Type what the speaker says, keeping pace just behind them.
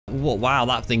What? Wow,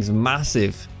 that thing's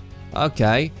massive.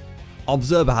 Okay.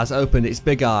 Observer has opened its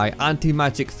big eye.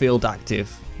 Anti-magic field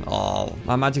active. Oh,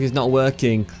 my magic is not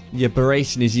working. The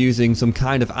aberration is using some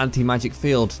kind of anti-magic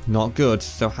field. Not good.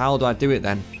 So how do I do it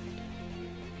then?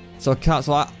 So I can't.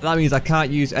 That means I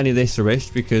can't use any of this Rish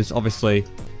because obviously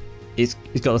it's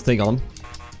got a thing on,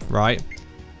 right?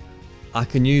 I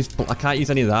can't use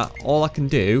any of that. All I can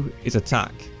do is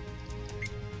attack.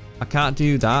 I can't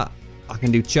do that. I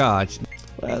can do charge.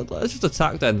 Well, let's just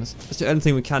attack then. That's the only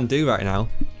thing we can do right now.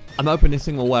 I'm hoping this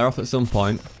thing will wear off at some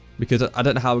point because I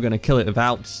don't know how we're going to kill it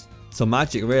without some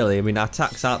magic really. I mean, our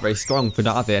attacks aren't very strong for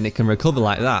that, and it can recover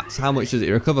like that. So how much does it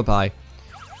recover by?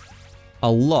 A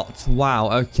lot.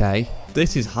 Wow, okay.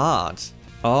 This is hard.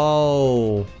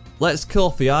 Oh. Let's kill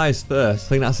off the eyes first. I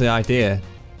think that's the idea.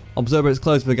 Observer is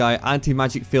close to the guy.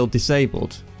 Anti-magic field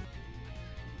disabled.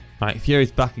 Right,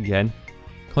 Fury's back again.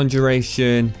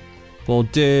 Conjuration. We'll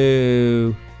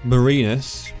do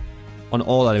Marinus on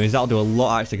all enemies. That'll do a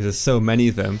lot actually because there's so many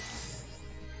of them.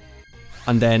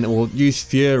 And then we'll use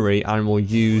Fury and we'll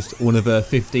use one of her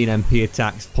 15 MP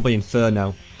attacks. Probably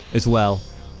Inferno as well.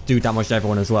 Do damage to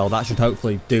everyone as well. That should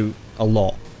hopefully do a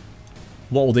lot.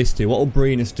 What will this do? What will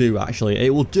Marinus do actually? It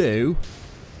will do...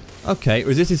 Okay,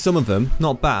 resisted some of them.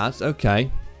 Not bad.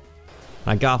 Okay.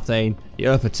 And Garthane, the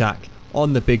Earth attack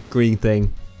on the big green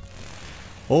thing.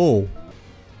 Oh.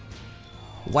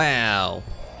 Wow.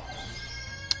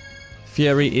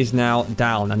 Fury is now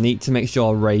down. I need to make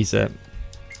sure I raise it.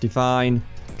 Divine.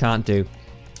 Can't do.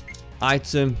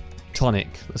 Item. Tonic.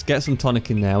 Let's get some tonic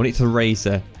in there. We need to raise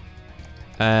her.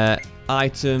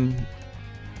 Item.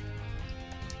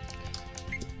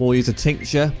 We'll use a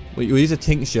tincture. We'll use a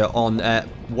tincture on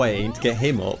Wayne to get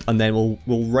him up, and then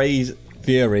we'll raise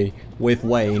Fury with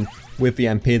Wayne with the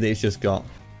MP that he's just got.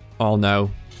 Oh no,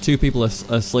 2 people are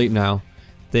asleep now.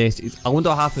 I wonder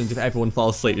what happens if everyone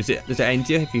falls asleep. Does it end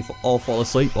you if you all fall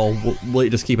asleep, or will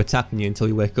it just keep attacking you until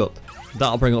you wake up?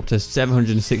 That'll bring up to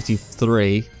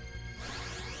 763.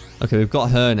 Okay, we've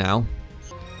got her now.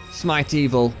 Smite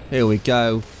Evil. Here we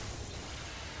go.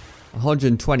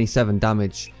 127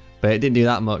 damage. But it didn't do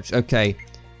that much. Okay.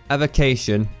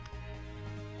 Evocation.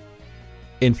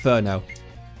 Inferno.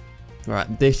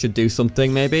 Right, this should do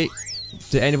something maybe.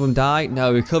 Did any of them die?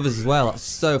 No, it recovers as well. That's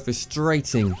so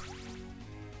frustrating.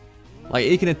 Like,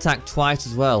 he can attack twice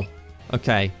as well.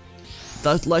 Okay.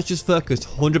 Let's just focus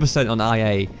 100% on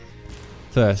IA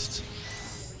first.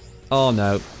 Oh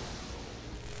no.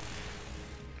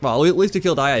 Well, at least we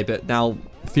killed IA, but now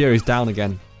Fury's down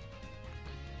again.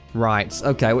 Right,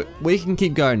 okay, we can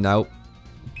keep going now.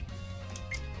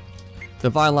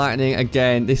 Divine Lightning,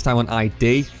 again, this time on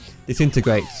ID.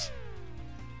 Disintegrates.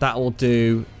 That will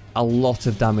do a lot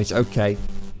of damage, okay.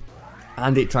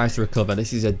 And it tries to recover.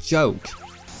 This is a joke.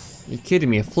 You're kidding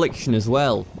me, Affliction as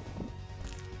well.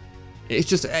 It's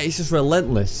just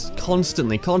relentless.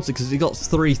 Constantly, because he got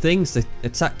 3 things to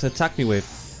attack me with.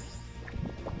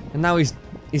 And now he's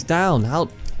down. How...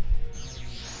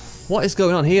 What is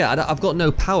going on here? I've got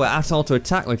no power at all to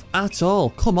attack with. At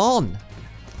all. Come on.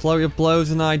 Flurry of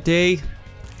blows and ID.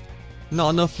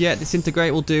 Not enough yet.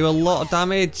 Disintegrate will do a lot of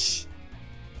damage.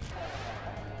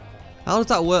 How does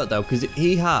that work though? Because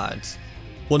he had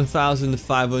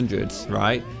 1,500,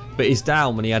 right? But he's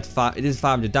down when he had it is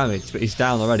 500 damage, but he's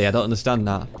down already. I don't understand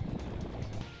that.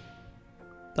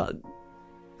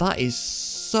 That is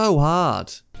so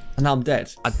hard. And now I'm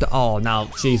dead. Oh, now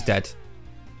she's dead.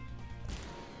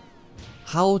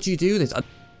 How do you do this?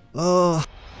 Oh.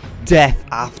 Death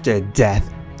after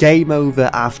death. Game over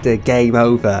after game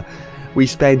over. We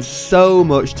spend so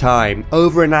much time,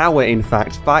 over an hour in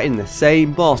fact, fighting the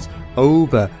same boss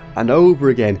over and over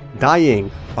again,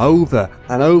 dying over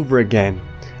and over again.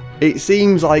 It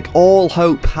seems like all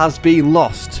hope has been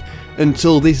lost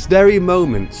until this very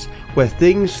moment where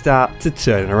things start to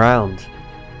turn around.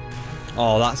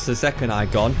 Oh, that's the second eye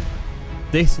gone.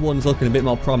 This one's looking a bit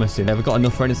more promising. Have I got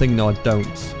enough for anything? No, I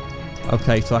don't.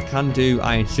 Okay, so I can do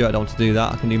Iron Shirt. I don't want to do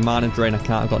that. I can do Mana Drain. I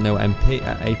can't. I've got no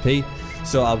AP.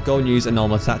 So I'll go and use a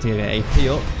normal attack to get AP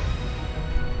up.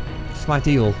 Smite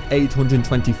Evil.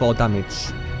 824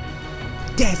 damage.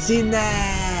 Get in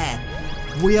there!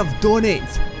 We have done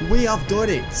it! We have done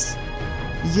it!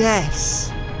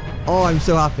 Yes! Oh, I'm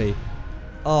so happy.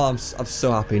 Oh, I'm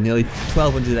so happy. Nearly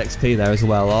 1200 XP there as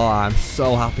well. Oh, I'm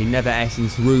so happy. Nether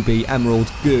Essence, Ruby,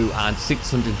 Emerald, Goo, and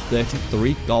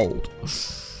 633 gold.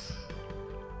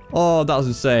 Oh, that was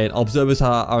insane. Observers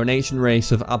are an ancient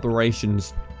race of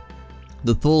aberrations.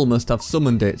 The Thule must have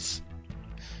summoned it.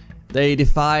 They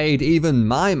defied even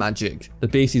my magic. The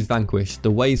beast is vanquished. The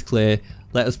way's clear.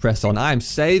 Let us press on. I am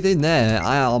saving there.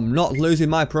 I am not losing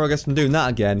my progress from doing that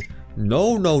again.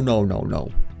 No, no, no, no,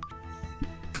 no.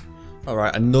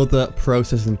 Alright, another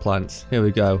processing plant. Here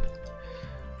we go.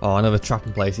 Oh, another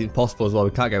trapping place. It's impossible as well.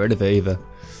 We can't get rid of it either.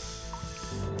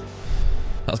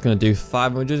 That's going to do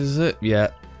 500, is it?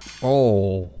 Yeah.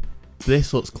 Oh,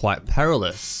 this looks quite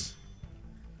perilous.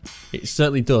 It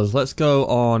certainly does. Let's go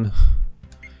on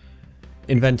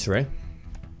inventory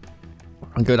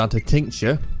and go down to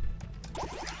tincture.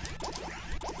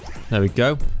 There we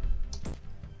go.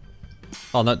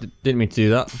 Oh no, didn't mean to do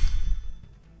that.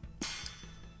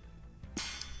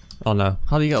 Oh no,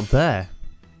 how do you get up there?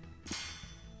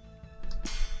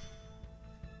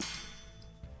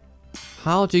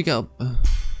 How do you get up?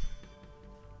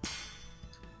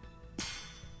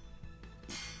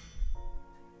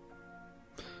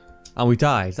 And we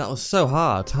died. That was so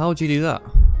hard. How would you do that?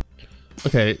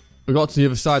 Okay, we got to the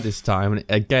other side this time, and it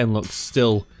again looks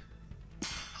still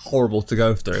horrible to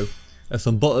go through. There's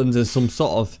some buttons, there's some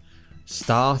sort of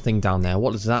star thing down there.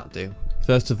 What does that do?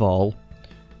 First of all,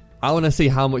 I want to see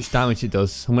how much damage it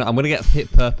does. I'm gonna get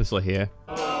hit purposely here.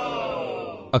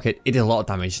 Okay, it did a lot of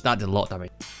damage. That did a lot of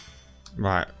damage.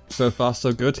 Right, so far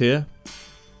so good here.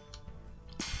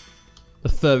 The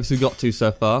furthest we got to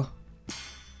so far.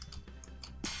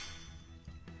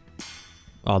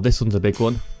 Oh, this one's a big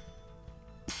one.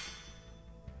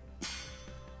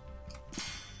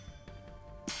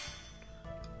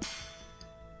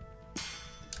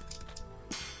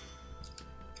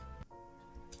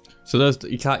 So those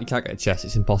you can't get a chest.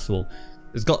 It's impossible.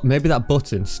 There's got maybe that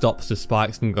button stops the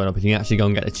spikes from going up, and you actually go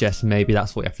and get the chest. Maybe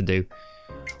that's what you have to do.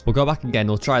 We'll go back again.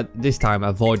 We'll try this time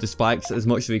avoid the spikes as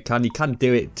much as we can. You can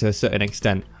do it to a certain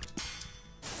extent.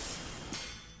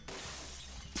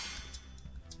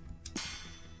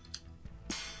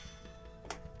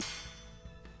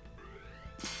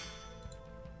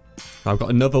 I've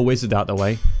got another wizard out the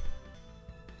way.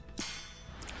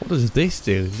 What does this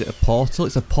do? Is it a portal?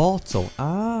 It's a portal.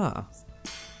 Ah,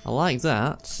 I like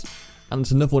that. And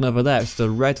there's another one over there. It's the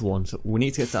red one. So we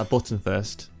need to get to that button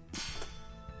first.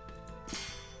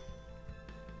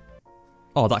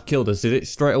 Oh, that killed us, did it?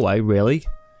 Straight away, really?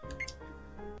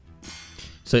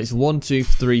 So it's 1, 2,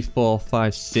 3, 4,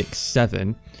 5, 6,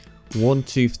 7. 1,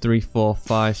 2, 3, 4,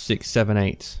 5, 6, 7,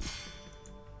 8.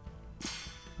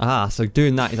 Ah, so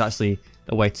doing that is actually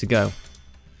the way to go.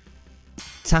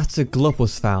 Tattered glove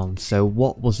was found. So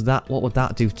what was that? What would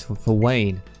that do for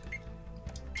Wayne?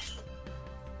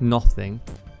 Nothing.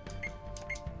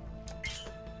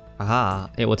 Aha,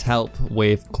 it would help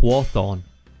with Quorthorn.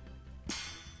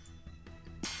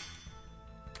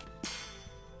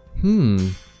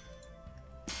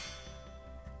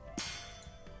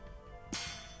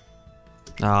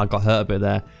 Ah, I got hurt a bit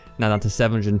there. Now down to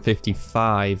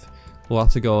 755. We'll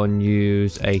have to go and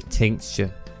use a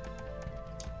tincture.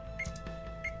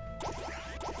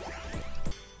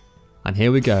 And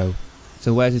here we go.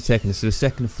 So where's it taking us? To the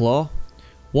second floor?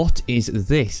 What is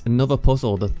this? Another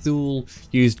puzzle. The Thule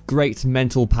used great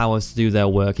mental powers to do their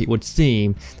work. It would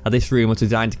seem that this room was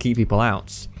designed to keep people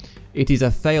out. It is a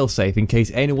failsafe in case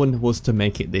anyone was to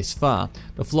make it this far.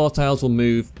 The floor tiles will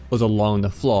move us along the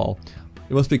floor.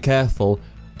 We must be careful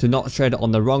to not tread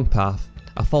on the wrong path.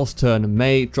 A false turn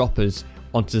may drop us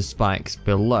onto the spikes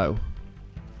below.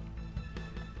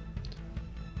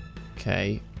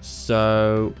 Okay,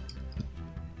 so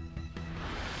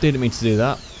didn't mean to do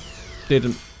that.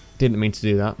 Didn't mean to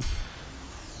do that.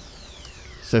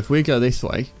 So if we go this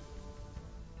way,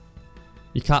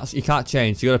 you can't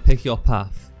change. You got to pick your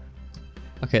path.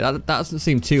 Okay, that doesn't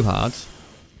seem too hard.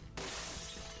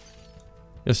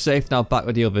 You're safe now, back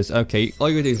with the others. Okay, all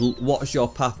you do is watch your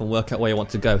path and work out where you want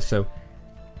to go. So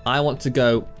I want to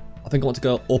go, I think I want to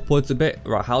go upwards a bit.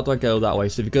 Right, how do I go that way?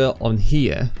 So if you go on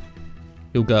here,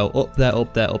 you'll go up there,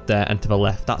 up there, up there, and to the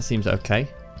left. That seems okay.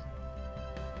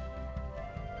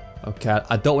 Okay,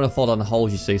 I don't want to fall down the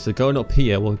holes, you see. So going up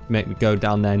here will make me go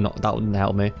down there. That wouldn't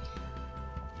help me.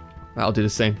 That'll do the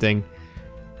same thing.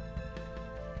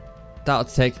 That'll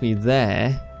take me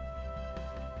there,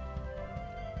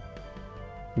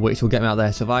 which will get me out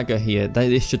there. So if I go here,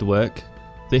 this should work.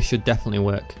 This should definitely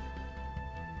work.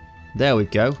 There we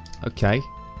go. Okay.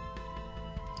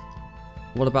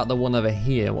 What about the one over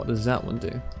here? What does that one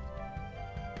do?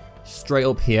 Straight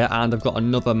up here, and I've got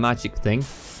another magic thing.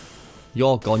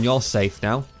 You're gone. You're safe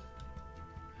now.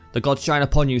 The gods shine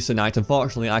upon you tonight.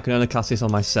 Unfortunately, I can only cast this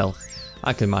on myself.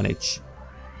 I can manage.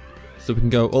 So we can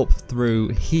go up through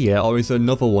here, or is there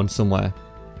another one somewhere?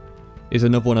 Is there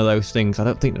another one of those things? I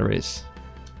don't think there is.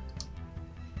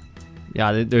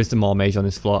 Yeah, there is the more mage on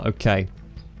this floor. Okay.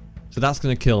 So that's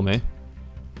going to kill me.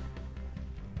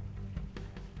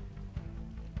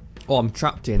 Oh, I'm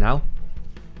trapped here now.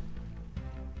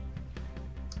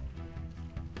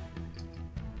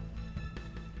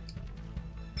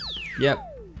 Yep.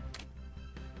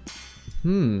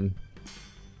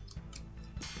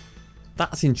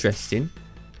 That's interesting.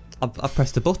 I've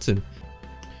pressed a button.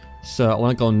 So I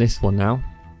want to go on this one now.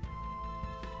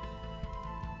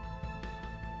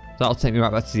 That'll take me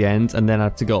right back to the end, and then I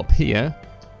have to go up here.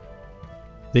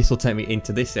 This will take me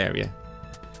into this area.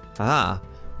 Ah,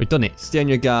 we've done it. Stay on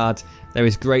your guard. There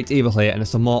is great evil here, and there's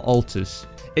some more altars.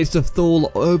 It's the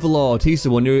Thule Overlord. He's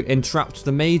the one who entrapped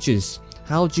the mages.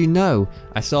 How do you know?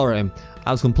 I saw him.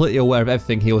 I was completely aware of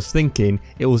everything he was thinking.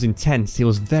 It was intense. He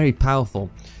was very powerful.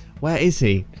 Where is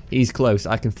he? He's close.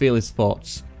 I can feel his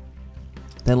thoughts.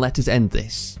 Then let us end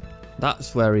this.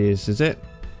 That's where he is it?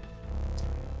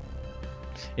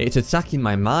 It's attacking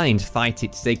my mind. Fight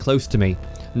it. Stay close to me.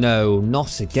 No,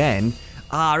 not again.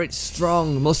 Ah, it's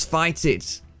strong. Must fight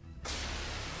it.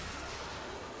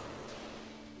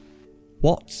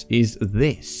 What is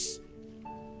this?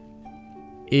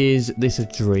 Is this a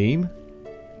dream?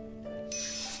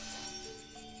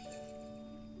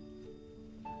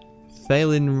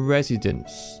 Failing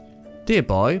residence. Dear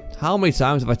boy, how many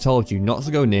times have I told you not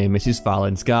to go near Mrs.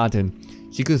 Fallon's garden?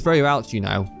 She goes very out, you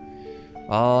know.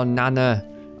 Oh, Nana,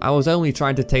 I was only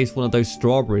trying to taste one of those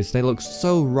strawberries. They look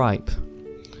so ripe.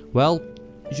 Well,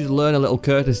 you should learn a little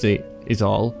courtesy, is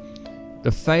all. The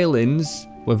Phalins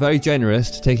were very generous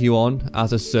to take you on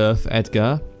as a serf,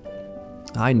 Edgar.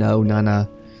 I know, Nana.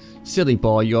 Silly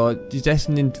boy, you're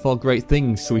destined for great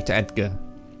things, sweet Edgar.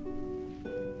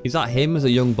 Is that him as a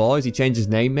young boy? Has he changed his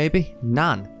name, maybe?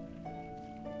 Nan.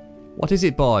 What is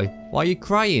it, boy? Why are you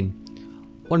crying?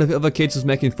 One of the other kids was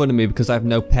making fun of me because I have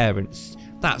no parents.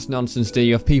 That's nonsense, dear.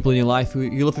 You have people in your life who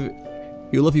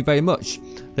love you very much.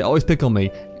 They always pick on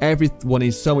me. Everyone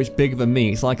is so much bigger than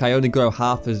me. It's like I only grow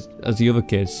half as the other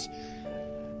kids.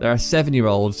 There are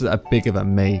 7-year-olds that are bigger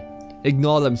than me.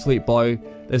 Ignore them, sweet boy.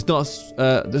 There's not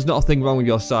a thing wrong with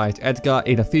your sight. Edgar,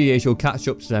 in a few years you'll catch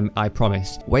up to them, I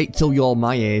promise. Wait till you're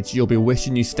my age, you'll be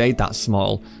wishing you stayed that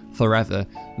small. Forever.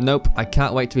 Nope, I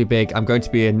can't wait to be big. I'm going to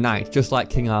be a knight, just like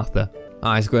King Arthur.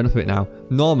 Ah, he's growing up a bit now.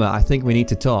 Norma, I think we need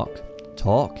to talk.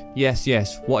 Talk? Yes,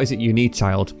 yes. What is it you need,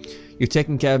 child? You've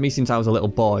taken care of me since I was a little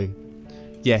boy.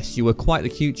 Yes, you were quite the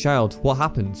cute child. What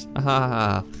happened?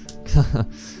 Ah,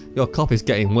 your cough is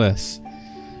getting worse.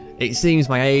 It seems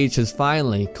my age has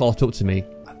finally caught up to me.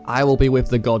 I will be with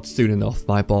the gods soon enough,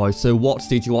 my boy. So what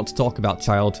did you want to talk about,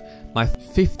 child? My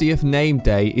 50th name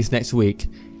day is next week.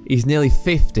 He's nearly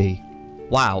 50.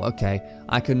 Wow, okay.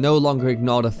 I can no longer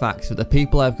ignore the fact that the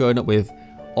people I've grown up with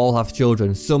all have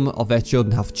children. Some of their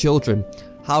children have children.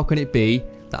 How can it be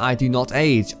that I do not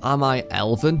age? Am I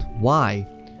elven? Why?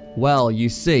 Well, you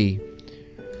see.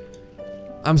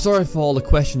 I'm sorry for all the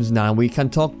questions now. We can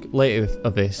talk later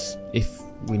of this if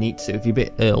we need to, if you're a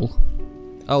bit ill.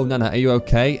 Oh, Nana, are you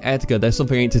okay? Edgar, there's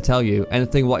something I need to tell you.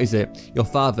 Anything? What is it? Your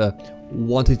father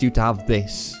wanted you to have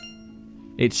this.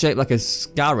 It's shaped like a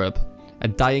scarab. A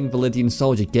dying Validian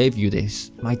soldier gave you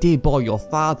this. My dear boy, your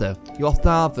father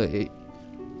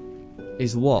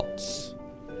is what?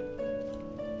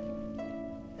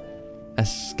 A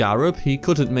scarab? He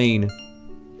couldn't mean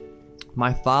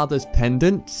my father's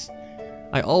pendant?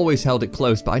 I always held it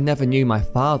close, but I never knew my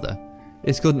father.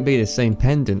 This couldn't be the same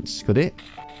pendant, could it?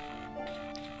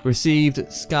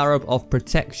 Received Scarab of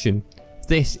Protection.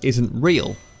 This isn't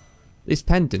real. This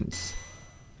pendant.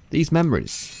 These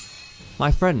memories.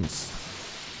 My friends.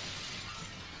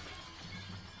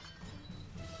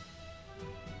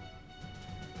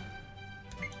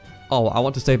 Oh, I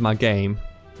want to save my game.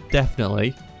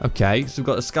 Definitely. Okay, so we've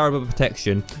got the Scarab of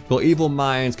Protection. Your evil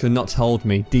minds cannot hold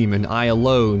me, demon. I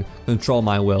alone control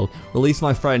my will. Release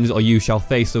my friends or you shall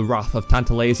face the wrath of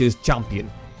Tantalasia's champion.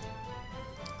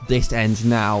 This ends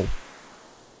now.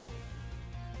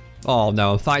 Oh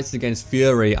no, fights against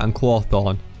Fury and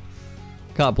Quorthorn.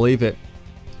 Can't believe it.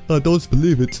 I don't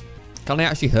believe it. Can I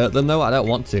actually hurt them though? I don't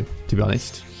want to be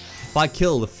honest. If I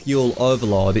kill the Fuel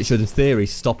Overlord, it should in theory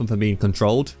stop them from being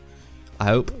controlled. I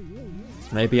hope.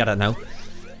 Maybe, I don't know.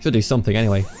 Should do something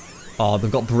anyway. Oh,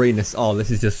 they've got Brenus. Oh, this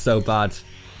is just so bad.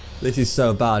 This is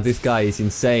so bad. This guy is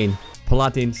insane.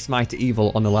 Paladin, Smite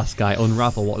Evil on the last guy.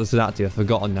 Unravel. What does that do? I've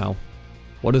forgotten now.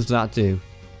 What does that do?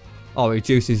 Oh, it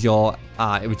reduces your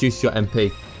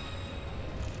MP.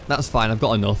 That's fine. I've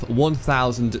got enough.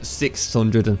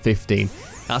 1,615.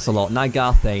 That's a lot.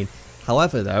 Nygarthane.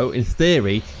 However, though, in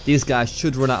theory, these guys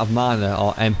should run out of mana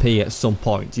or MP at some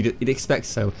point. You'd expect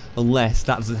so, unless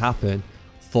that doesn't happen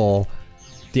for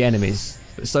the enemies.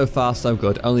 But so far, so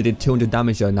good. Only did 200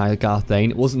 damage on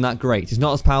Nygarthane. It wasn't that great. He's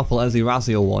not as powerful as the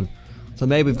Raziel one. So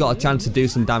maybe we've got a chance to do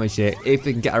some damage here if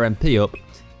we can get our MP up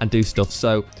and do stuff.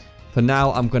 So For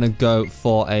now, I'm going to go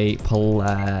for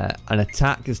an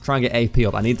attack. Just try and get AP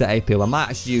up. I need the AP up. I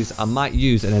might use an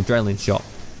adrenaline shot.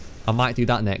 I might do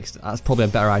that next. That's probably a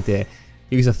better idea.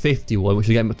 Use a 51, which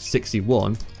will get me up to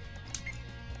 61.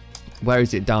 Where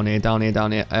is it? Down here, down here,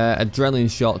 down here.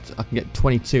 Adrenaline shot. I can get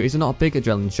 22. Is it not a big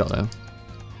adrenaline shot, though?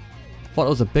 I thought it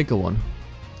was a bigger one.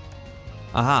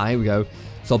 Aha, here we go.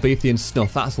 So beefy and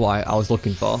snuff. That's what I was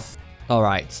looking for.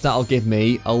 Alright, so that'll give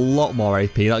me a lot more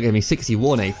AP. That'll give me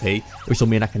 61 AP, which will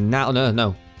mean I can now...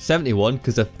 No. 71,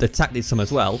 because the attack did some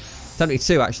as well.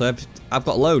 72, actually. I've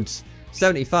got loads.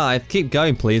 75. Keep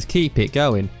going, please. Keep it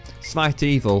going. Smite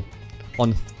Evil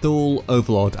on Thule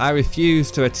Overlord. I refuse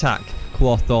to attack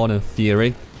Quathorn and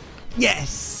Fury.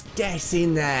 Yes! Get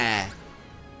in there!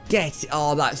 Get...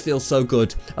 Oh, that feels so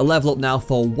good. A level up now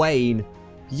for Wayne.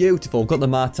 Beautiful. Got the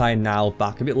Martine now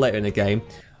back a bit later in the game.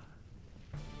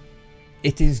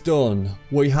 It is done.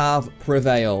 We have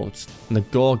prevailed. In the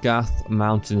Gorgath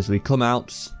Mountains we come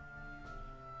out.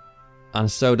 And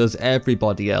so does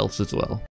everybody else as well.